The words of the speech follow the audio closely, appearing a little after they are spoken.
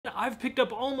I've picked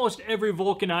up almost every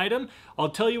Vulcan item. I'll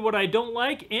tell you what I don't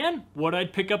like and what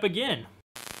I'd pick up again.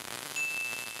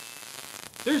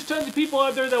 There's tons of people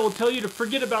out there that will tell you to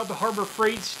forget about the Harbor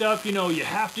Freight stuff. You know, you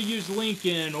have to use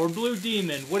Lincoln or Blue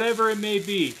Demon, whatever it may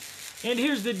be. And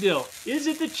here's the deal. Is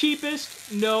it the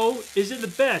cheapest? No. Is it the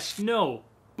best? No.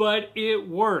 But it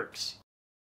works.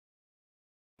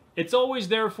 It's always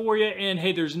there for you, and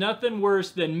hey, there's nothing worse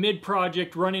than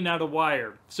mid-project running out of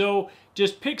wire. So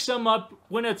just pick some up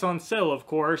when it's on sale, of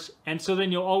course, and so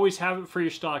then you'll always have it for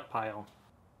your stockpile.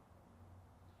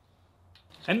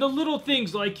 And the little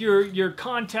things like your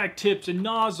contact tips and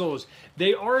nozzles,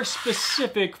 they are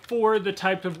specific for the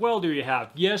type of welder you have.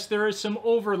 Yes, there is some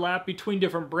overlap between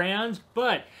different brands,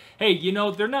 but hey, you know,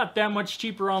 they're not that much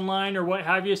cheaper online or what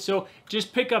have you, so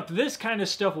just pick up this kind of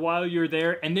stuff while you're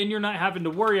there, and then you're not having to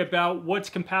worry about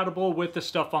what's compatible with the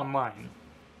stuff online.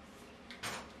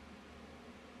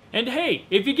 And hey,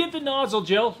 if you get the nozzle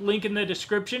gel, link in the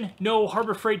description. No,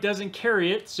 Harbor Freight doesn't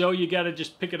carry it, so you gotta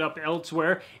just pick it up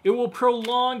elsewhere. It will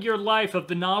prolong your life of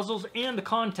the nozzles and the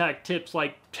contact tips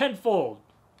like tenfold.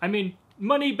 I mean,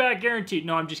 money back guaranteed.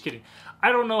 No, I'm just kidding.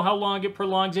 I don't know how long it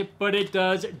prolongs it, but it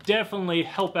does definitely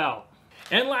help out.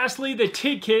 And lastly, the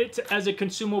TIG kit as a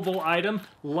consumable item,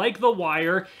 like the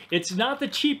wire. It's not the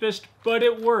cheapest, but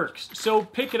it works. So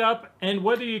pick it up, and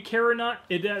whether you care or not,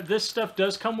 this stuff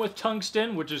does come with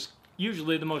tungsten, which is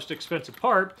usually the most expensive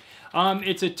part.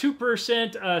 It's a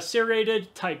 2%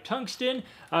 serrated type tungsten,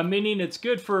 meaning it's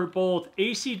good for both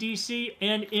AC/DC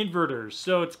and inverters.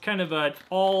 So it's kind of an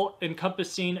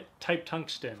all-encompassing type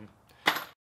tungsten.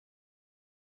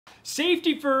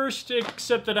 Safety first,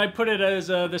 except that I put it as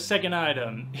the second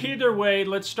item. Either way,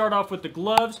 let's start off with the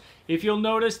gloves. If you'll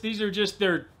notice, these are just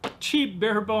their cheap,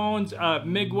 bare bones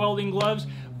MIG welding gloves.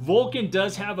 Vulcan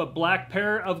does have a black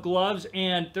pair of gloves,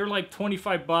 and they're like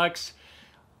 25 bucks.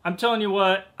 I'm telling you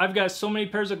what, I've got so many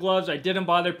pairs of gloves, I didn't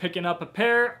bother picking up a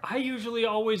pair. I usually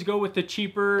always go with the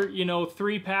cheaper, you know,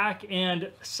 3-pack. And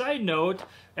side note,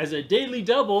 as a daily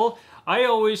double, I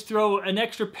always throw an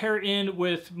extra pair in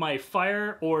with my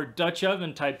fire or Dutch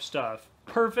oven type stuff.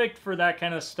 Perfect for that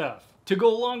kind of stuff. To go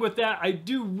along with that, I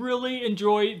do really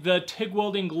enjoy the TIG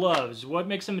welding gloves. What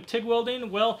makes them TIG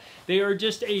welding? Well, they are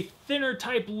just a thinner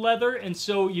type leather, and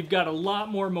so you've got a lot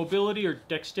more mobility or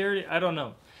dexterity, I don't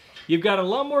know. You've got a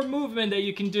lot more movement that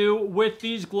you can do with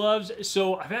these gloves,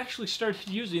 so I've actually started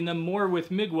using them more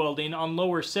with MIG welding on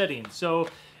lower settings. So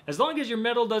as long as your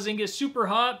metal doesn't get super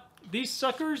hot, these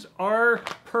suckers are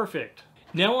perfect.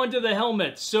 Now onto the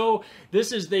helmet. So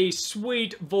this is the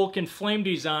sweet Vulcan flame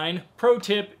design. Pro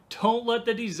tip, don't let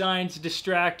the designs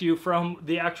distract you from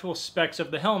the actual specs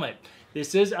of the helmet.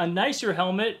 This is a nicer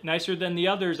helmet, nicer than the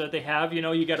others that they have. You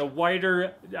know, you got a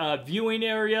wider viewing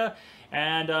area,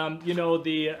 and you know,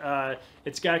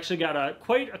 it's actually got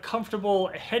quite a comfortable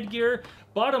headgear.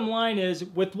 Bottom line is,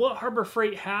 with what Harbor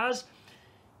Freight has,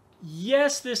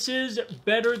 yes, this is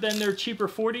better than their cheaper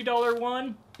 $40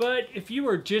 one, but if you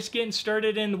are just getting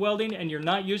started in welding and you're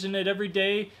not using it every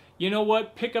day, you know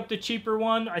what? Pick up the cheaper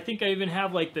one. I think I even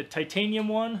have like the titanium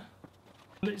one.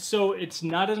 So it's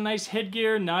not as nice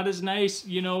headgear, not as nice,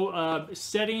 you know,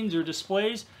 settings or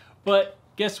displays, but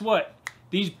guess what?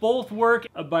 These both work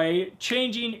by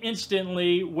changing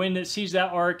instantly when it sees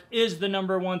that arc is the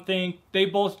 #1 thing. They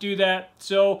both do that,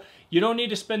 so you don't need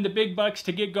to spend the big bucks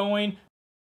to get going.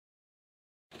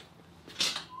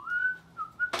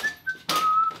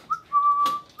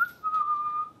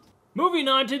 Moving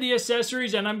on to the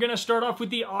accessories, and I'm going to start off with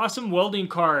the awesome welding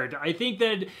card. I think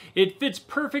that it fits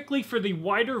perfectly for the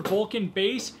wider Vulcan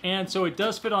base, and so it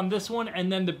does fit on this one, and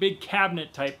then the big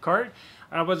cabinet type cart.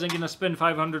 I wasn't going to spend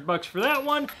 500 bucks for that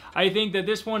one. I think that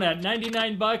this one at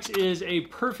 99 bucks is a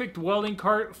perfect welding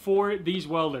cart for these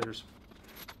welders.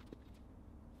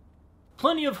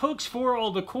 Plenty of hooks for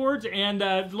all the cords, and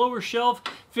that lower shelf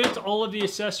fits all of the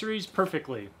accessories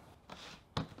perfectly.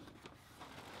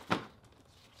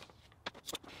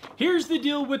 Here's the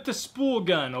deal with the spool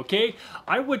gun, okay?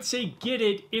 I would say get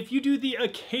it if you do the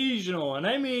occasional, and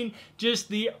I mean just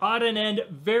the odd and end,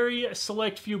 very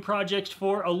select few projects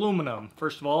for aluminum.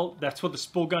 First of all, that's what the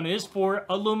spool gun is for,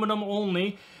 aluminum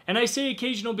only. And I say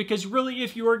occasional because really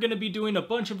if you are going to be doing a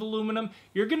bunch of aluminum,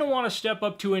 you're going to want to step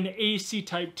up to an AC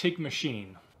type TIG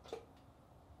machine.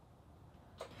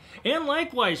 And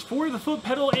likewise, for the foot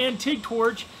pedal and TIG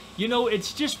torch, you know,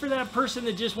 it's just for that person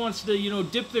that just wants to, you know,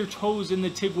 dip their toes in the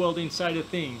TIG welding side of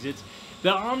things. It's the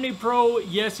OmniPro,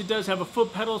 yes, it does have a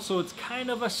foot pedal, so it's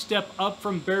kind of a step up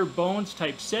from bare bones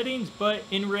type settings, but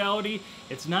in reality,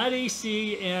 it's not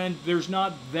AC, and there's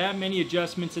not that many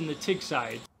adjustments in the TIG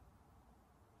side.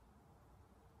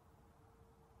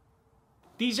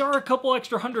 these are a couple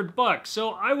extra $100,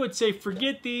 so I would say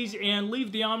forget these and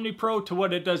leave the OmniPro to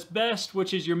what it does best,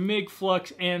 which is your MIG,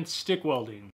 flux, and stick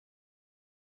welding.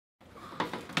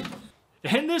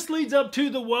 And this leads up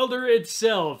to the welder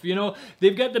itself. You know,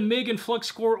 they've got the MIG and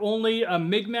Flux-core only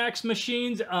MIG Max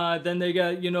machines. Then they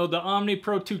got, you know, the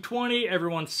OmniPro 220.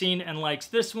 Everyone's seen and likes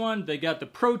this one. They got the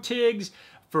Pro TIGs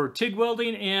for TIG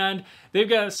welding, and they've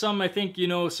got some, I think, you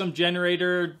know, some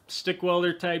generator stick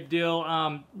welder type deal.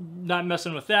 Not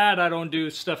messing with that. I don't do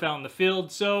stuff out in the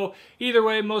field. So either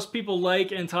way, most people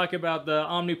like and talk about the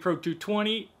OmniPro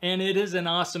 220, and it is an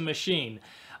awesome machine.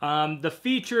 The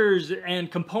features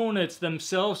and components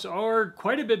themselves are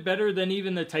quite a bit better than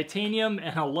even the titanium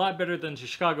and a lot better than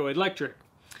Chicago Electric.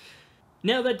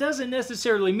 Now that doesn't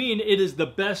necessarily mean it is the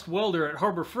best welder at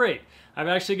Harbor Freight. I've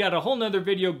actually got a whole nother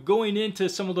video going into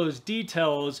some of those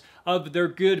details of their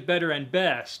good, better, and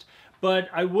best. But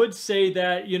I would say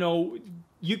that, you know,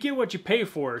 you get what you pay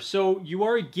for. So you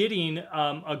are getting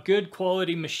a good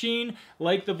quality machine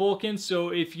like the Vulcan. So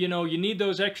if you know you need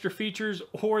those extra features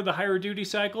or the higher duty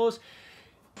cycles,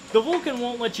 the Vulcan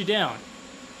won't let you down.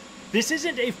 This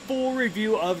isn't a full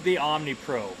review of the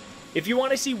OmniPro. If you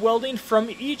want to see welding from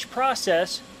each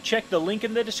process, check the link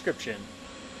in the description.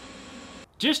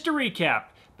 Just to recap,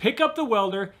 pick up the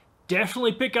welder,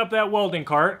 definitely pick up that welding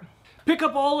cart. Pick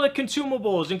up all the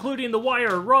consumables, including the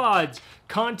wire, rods,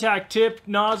 contact tip,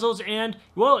 nozzles, and,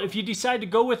 well, if you decide to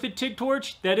go with the TIG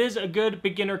torch, that is a good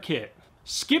beginner kit.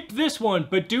 Skip this one,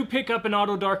 but do pick up an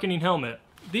auto darkening helmet.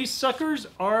 These suckers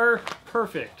are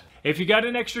perfect. If you got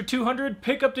an extra $200,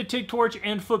 pick up the TIG torch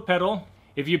and foot pedal.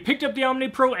 If you picked up the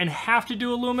OmniPro and have to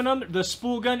do aluminum, the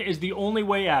spool gun is the only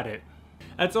way at it.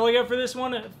 That's all I got for this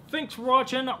one. Thanks for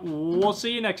watching. We'll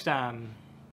see you next time.